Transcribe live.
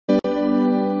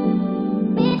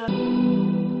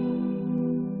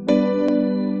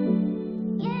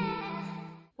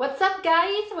up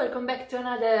guys, welcome back to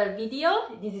another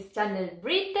video. This is channel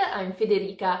BRITS, I'm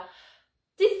Federica.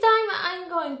 This time I'm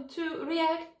going to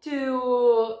react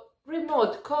to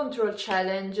remote control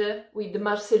challenge with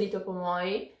Marcelito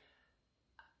Pomoy.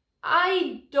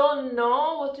 I don't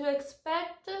know what to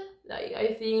expect. Like,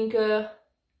 I think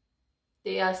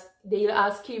they'll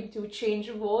ask him to change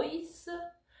voice.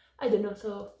 I don't know,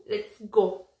 so let's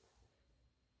go.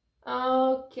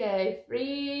 Okay,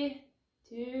 3,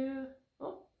 2,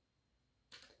 oh,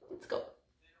 let's go.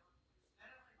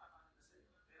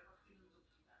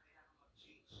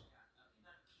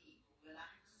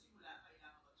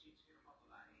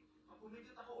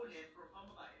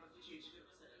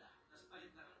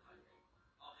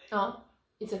 Oh,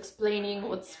 it's explaining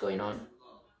what's going on.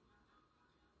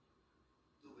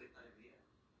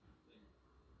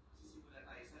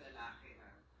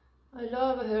 I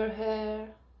love her hair.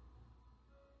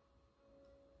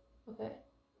 Okay.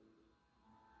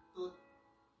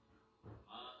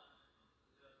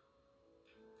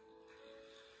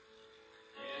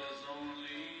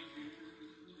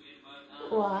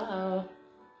 Wow.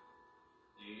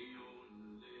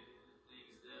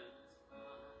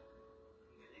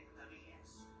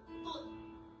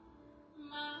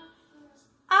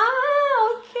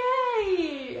 Ah,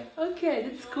 okay. Okay,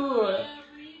 that's cool.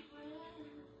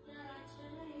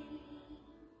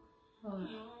 Oh.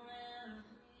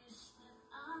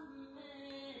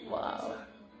 Wow.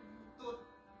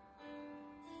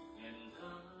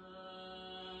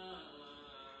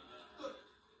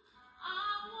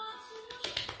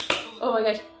 Oh my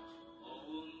gosh.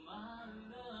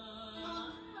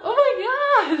 Oh my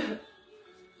god!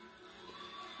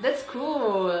 That's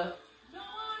cool.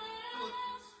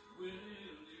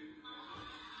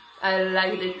 I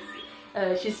like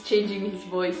that she's changing his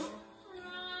voice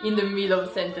in the middle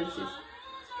of sentences.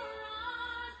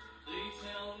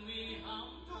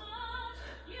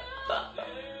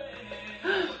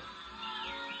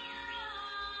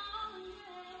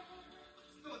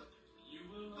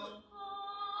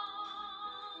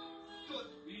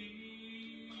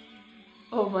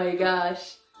 Oh my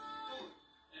gosh.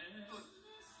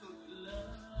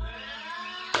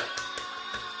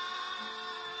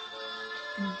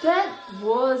 That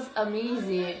was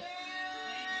amazing.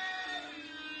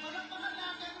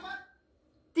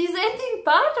 This ending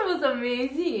part was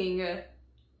amazing.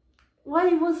 Why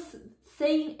he was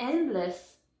saying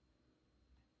endless.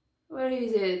 Where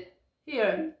is it?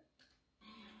 Here.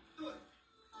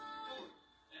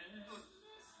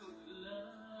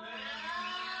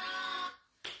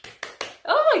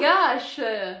 Oh my gosh!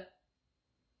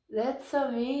 That's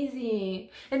amazing.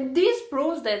 And this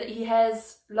proves that he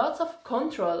has lots of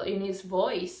control in his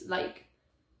voice. Like,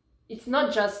 it's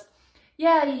not just,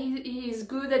 yeah, he's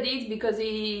good at it because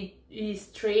he is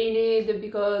trained,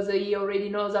 because he already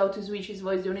knows how to switch his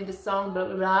voice during the song, blah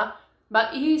blah blah.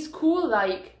 But he's cool,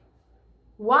 like,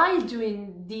 while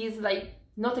doing this, like,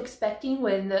 not expecting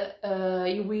when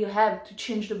he will have to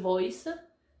change the voice.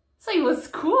 So it was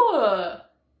cool.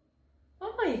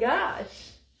 Oh my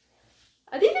gosh.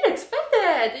 I didn't expect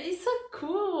that. It's so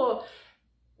cool.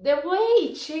 The way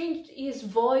he changed his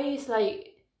voice, like,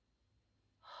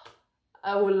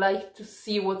 I would like to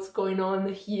see what's going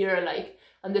on here, like,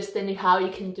 understanding how you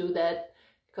can do that.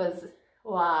 Because,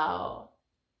 wow.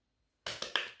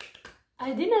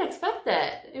 I didn't expect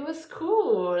that. It was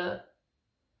cool.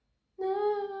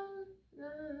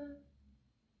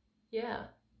 Yeah.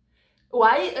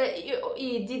 Why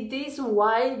he did this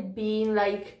while being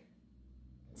like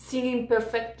singing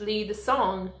perfectly the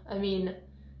song. I mean,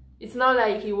 it's not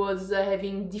like he was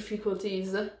having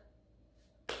difficulties.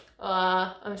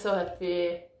 I'm so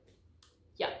happy.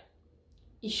 Yeah,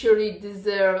 he surely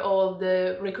deserves all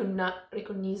the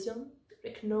recognition.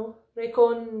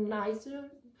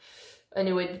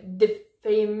 Anyway, the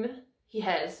fame he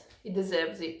has, he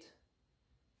deserves it.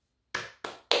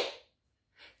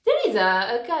 There is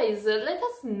guys, let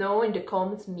us know in the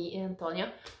comments, me and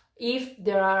Antonia, if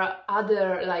there are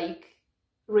other like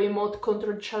remote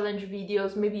control challenge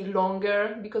videos, maybe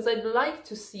longer, because I'd like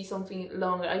to see something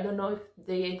longer. I don't know if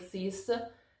they exist,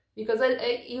 because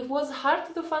it was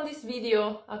hard to find this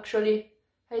video, actually.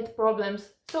 I had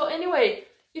problems. So anyway,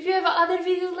 if you have other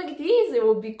videos like this, it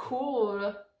would be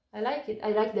cool. I like it.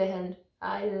 I like the hand.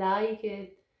 I like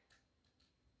it.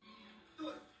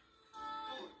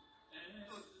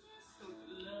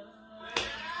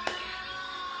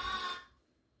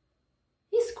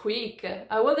 Quick.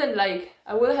 I would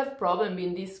have problem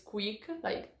being this quick,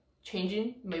 like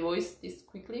changing my voice this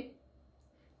quickly.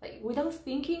 Like, without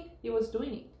thinking, he was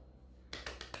doing it.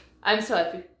 I'm so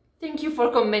happy. Thank you for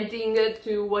commenting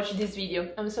to watch this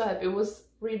video. I'm so happy. It was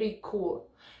really cool.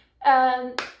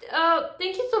 And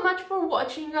thank you so much for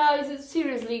watching, guys.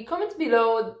 Seriously, comment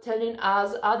below telling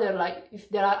us other, like, if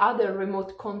there are other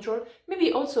remote control,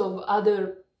 maybe also of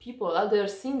other people, other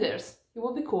singers. It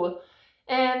would be cool.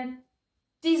 And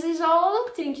this is all.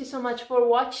 Thank you so much for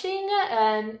watching,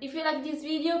 and if you like this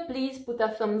video, please put a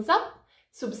thumbs up,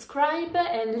 subscribe,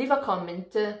 and leave a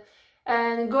comment.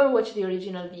 And go and watch the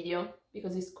original video,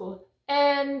 because it's cool.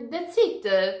 And that's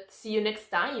it. See you next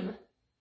time.